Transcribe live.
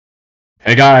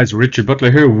Hey guys, Richard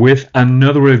Butler here with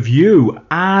another review.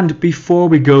 And before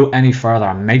we go any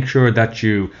further, make sure that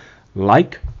you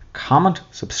like, comment,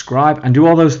 subscribe, and do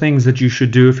all those things that you should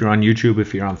do if you're on YouTube,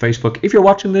 if you're on Facebook. If you're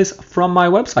watching this from my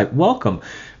website, welcome.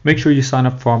 Make sure you sign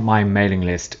up for my mailing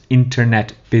list.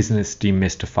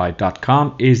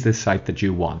 InternetBusinessDemystified.com is the site that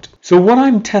you want. So what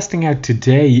I'm testing out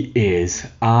today is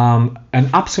an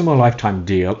Appsumo lifetime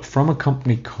deal from a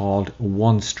company called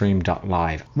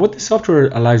OneStream.live. What the software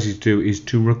allows you to do is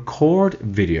to record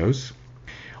videos,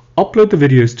 upload the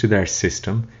videos to their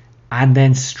system, and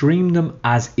then stream them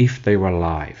as if they were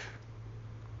live.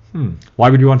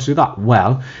 Why would you want to do that?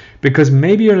 Well, because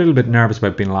maybe you're a little bit nervous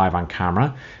about being live on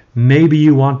camera. Maybe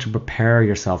you want to prepare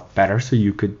yourself better so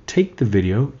you could take the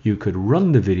video, you could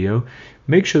run the video,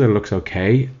 make sure that it looks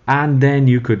okay, and then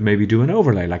you could maybe do an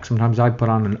overlay. Like sometimes I put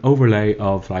on an overlay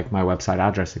of like my website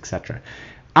address, etc.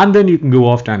 And then you can go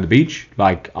off down the beach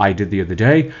like I did the other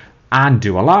day and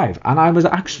do a live. And I was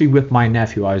actually with my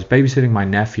nephew. I was babysitting my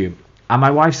nephew, and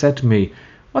my wife said to me,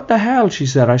 "What the hell?" She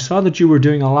said, "I saw that you were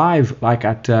doing a live like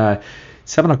at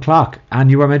 7 o'clock and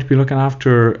you were meant to be looking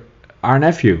after our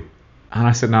nephew." And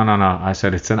I said, no. I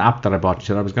said, it's an app that I bought. She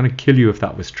said, I was going to kill you if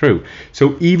that was true.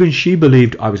 So even she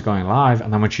believed I was going live.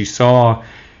 And then when she saw,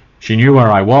 she knew where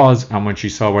I was. And when she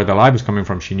saw where the live was coming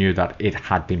from, she knew that it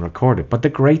had been recorded. But the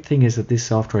great thing is that this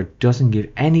software doesn't give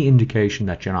any indication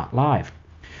that you're not live.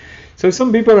 So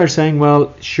some people are saying,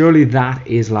 well, surely that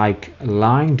is like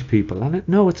lying to people. And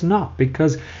no, it's not,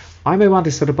 because I may want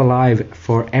to set up a live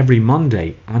for every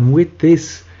Monday. And with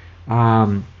this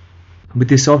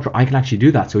software, I can actually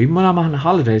do that. So even when I'm on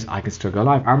holidays, I can still go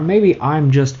live. Or maybe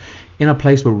I'm just in a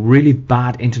place with really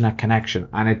bad internet connection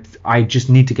and I just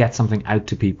need to get something out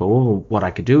to people. Well, what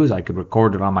I could do is I could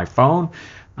record it on my phone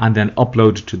and then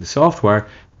upload it to the software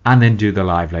and then do the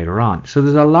live later on. So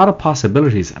there's a lot of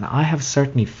possibilities, and I have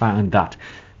certainly found that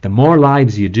the more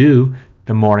lives you do,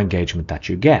 the more engagement that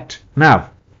you get. Now,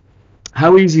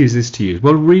 how easy is this to use?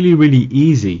 Well, really, really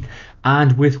easy.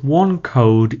 And with one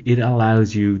code, it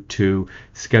allows you to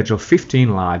schedule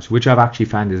 15 lives, which I've actually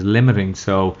found is limiting.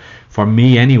 So for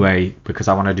me anyway, because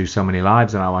I want to do so many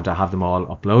lives and I want to have them all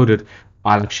uploaded,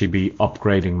 I'll actually be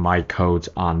upgrading my codes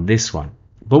on this one.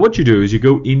 But what you do is you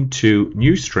go into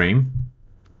New Stream,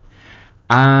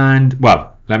 and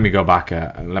well, let me go back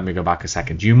a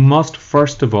second. You must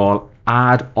first of all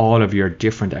add all of your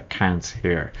different accounts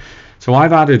here. So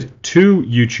I've added two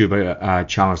YouTube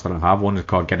channels that I have. One is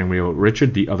called Getting Real with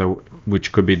Richard. The other,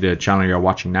 which could be the channel you're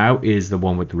watching now, is the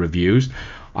one with the reviews.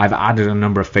 I've added a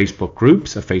number of Facebook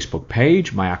groups, a Facebook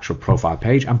page, my actual profile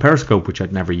page, and Periscope, which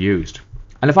I'd never used.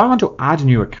 And if I want to add a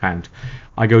new account,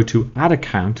 I go to Add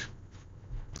Account.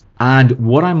 And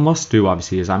what I must do,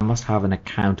 obviously, is I must have an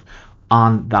account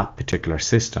on that particular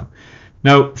system.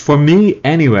 Now, for me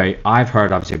anyway, I've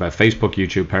heard obviously about Facebook,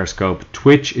 YouTube, Periscope.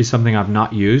 Twitch is something I've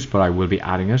not used, but I will be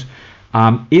adding it.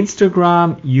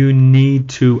 Instagram, you need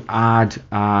to add,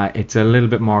 it's a little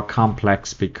bit more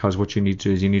complex, because what you need to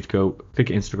do is you need to go click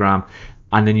Instagram,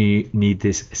 and then you need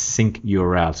this sync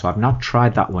URL. So I've not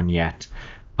tried that one yet.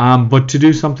 But to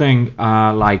do something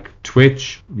like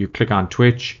Twitch, you click on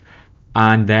Twitch,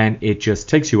 and then it just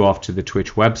takes you off to the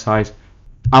Twitch website.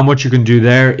 And what you can do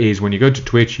there is when you go to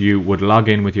Twitch, you would log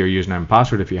in with your username and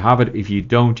password if you have it. If you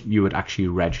don't, you would actually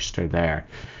register there.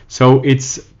 So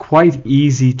it's quite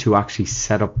easy to actually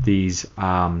set up these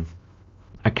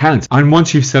accounts. And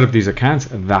once you've set up these accounts,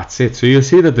 that's it. So you'll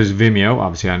see that there's Vimeo.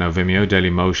 Obviously, I know Vimeo,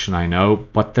 Dailymotion, I know.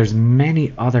 But there's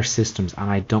many other systems, and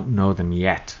I don't know them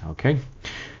yet. Okay.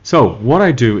 So what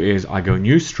I do is I go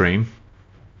New Stream.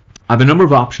 I have a number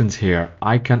of options here.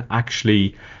 I can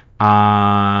actually...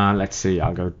 let's see,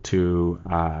 I'll go to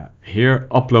here,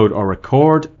 upload or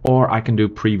record, or I can do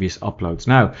previous uploads.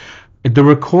 Now, the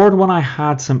record one I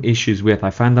had some issues with.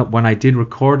 I found that when I did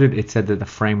record it, it said that the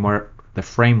frame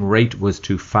rate was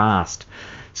too fast.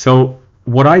 So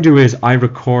what I do is I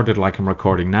record it like I'm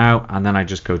recording now, and then I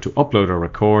just go to upload or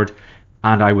record,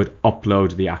 and I would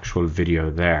upload the actual video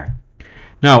there.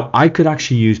 Now, I could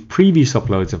actually use previous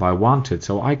uploads if I wanted.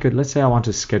 So I could, let's say I want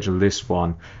to schedule this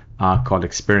one called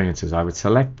experiences. I would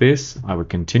select this, I would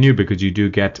continue, because you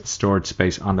do get storage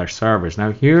space on their servers.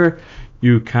 Now here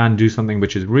you can do something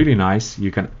which is really nice. You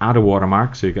can add a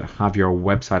watermark, so you can have your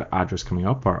website address coming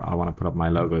up, or I want to put up my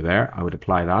logo there, I would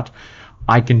apply that.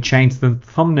 I can change the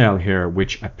thumbnail here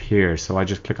which appears, so I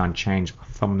just click on change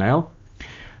thumbnail,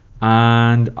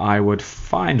 and I would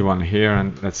find one here,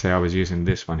 and let's say I was using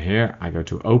this one here. I go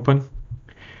to open,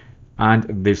 and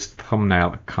this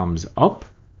thumbnail comes up.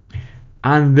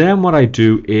 And then what I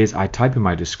do is I type in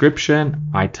my description,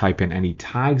 I type in any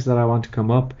tags that I want to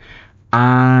come up,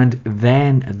 And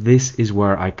then this is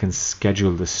where I can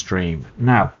schedule the stream.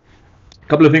 Now, a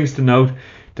couple of things to note.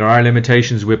 There are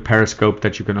limitations with Periscope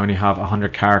that you can only have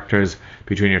 100 characters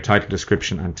between your title,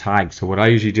 description, and tag. So what I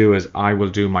usually do is I will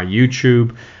do my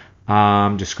YouTube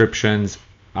descriptions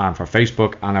for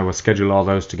Facebook, and I will schedule all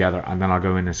those together, and then I'll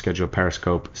go in and schedule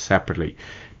Periscope separately.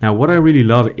 Now, what I really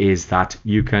love is that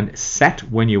you can set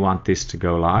when you want this to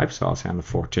go live. So I'll say on the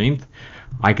 14th.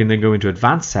 I can then go into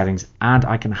advanced settings, and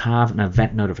I can have an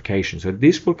event notification. So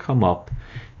this will come up.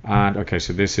 And okay,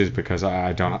 so this is because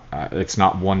I don't, it's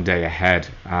not 1 day ahead.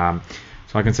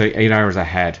 So I can say 8 hours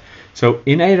ahead. So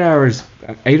in 8 hours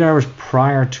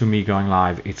prior to me going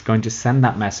live, it's going to send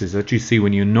that message that you see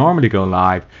when you normally go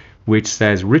live, which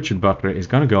says Richard Butler is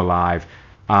going to go live.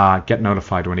 Get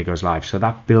notified when he goes live. So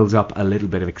that builds up a little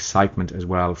bit of excitement as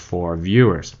well for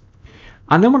viewers.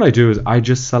 And then what I do is I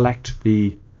just select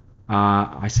the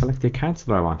accounts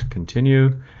that I want to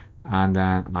continue. And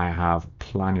then I have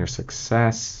plan your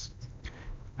success,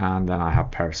 and then I have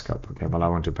Periscope. Okay, well, I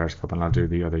won't do Periscope, and I'll do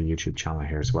the other YouTube channel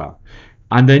here as well.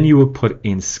 And then you will put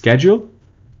in schedule.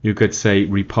 You could say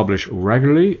republish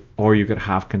regularly, or you could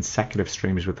have consecutive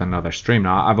streams with another stream.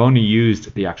 Now, I've only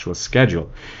used the actual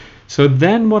schedule. So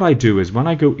then what I do is when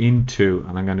I go into,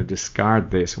 and I'm going to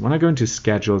discard this, when I go into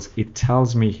schedules, it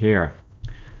tells me here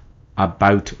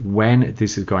about when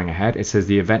this is going ahead. It says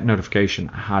the event notification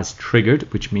has triggered,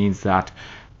 which means that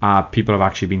people have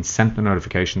actually been sent the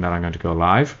notification that I'm going to go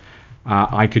live.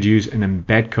 I could use an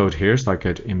embed code here, so I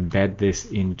could embed this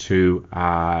into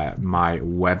my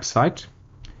website.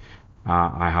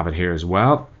 I have it here as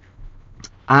well.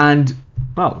 And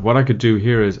well, what I could do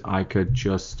here is I could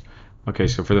just, okay,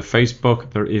 so for the Facebook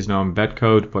there is no embed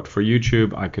code, but for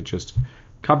YouTube I could just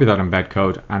copy that embed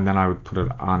code, and then I would put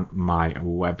it on my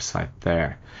website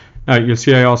there. Now you'll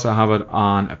see I also have it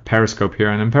on Periscope here,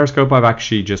 and in Periscope I've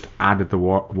actually just added the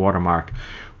watermark.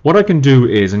 What I can do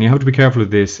is, and you have to be careful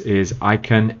of this, is I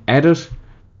can edit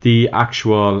the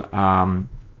actual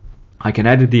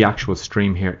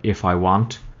stream here if I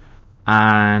want,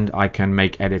 and I can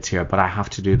make edits here, but I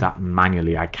have to do that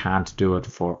manually. I can't do it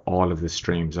for all of the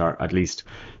streams, or at least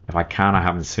if I can, I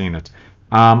haven't seen it.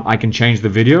 I can change the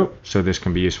video, so this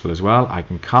can be useful as well. I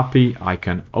can copy, I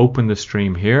can open the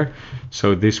stream here.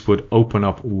 So this would open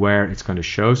up where it's going to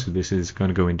show. So this is going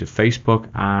to go into Facebook,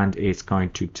 and it's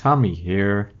going to tell me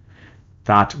here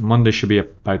that Monday should be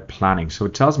about planning. So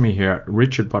it tells me here,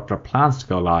 Richard Butler plans to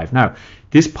go live. Now,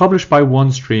 this published by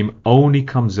OneStream only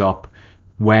comes up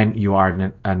when you are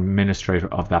an administrator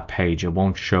of that page. It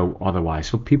won't show otherwise.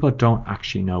 So people don't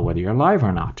actually know whether you're live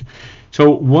or not. So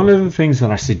one of the things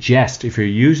that I suggest if you're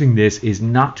using this is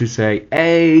not to say,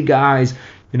 hey guys,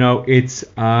 you know, it's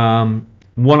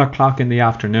 1 o'clock in the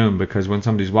afternoon, because when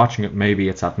somebody's watching it, maybe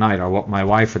it's at night. Or what my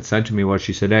wife had said to me was,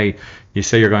 she said, hey, you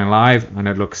say you're going live and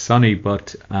it looks sunny,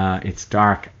 but it's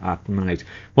dark at night.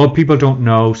 Well, people don't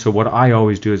know. So what I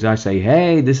always do is I say,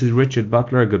 hey, this is Richard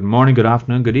Butler. Good morning, good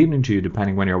afternoon, good evening to you,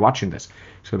 depending when you're watching this,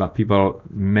 so that people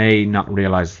may not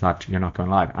realize that you're not going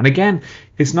live. And again,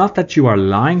 it's not that you are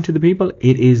lying to the people.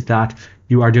 It is that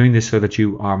you are doing this so that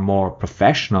you are more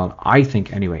professional, I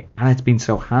think anyway. And it's been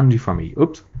so handy for me.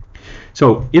 Oops.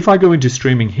 So if I go into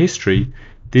streaming history,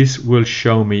 this will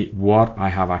show me what I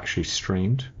have actually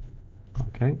streamed.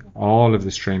 Okay, all of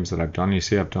the streams that I've done. You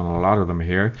see I've done a lot of them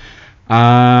here.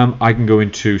 I can go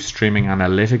into streaming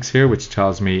analytics here, which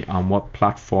tells me on what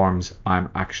platforms I'm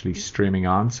actually streaming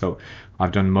on. So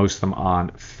I've done most of them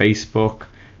on Facebook,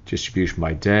 distribution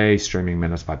by day, streaming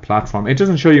minutes by platform. It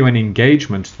doesn't show you any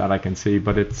engagement that I can see,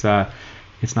 but it's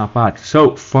not bad.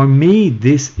 So for me,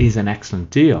 this is an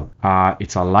excellent deal.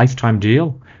 It's a lifetime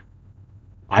deal.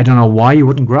 I don't know why you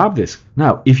wouldn't grab this.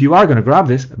 Now, if you are going to grab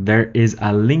this, there is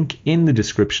a link in the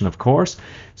description, of course.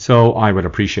 So I would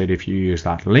appreciate if you use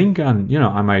that link, and you know,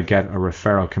 I might get a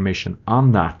referral commission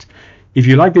on that. If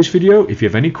you like this video, if you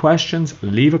have any questions,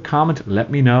 leave a comment,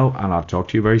 let me know, and I'll talk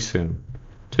to you very soon.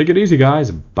 Take it easy, guys.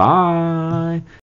 Bye.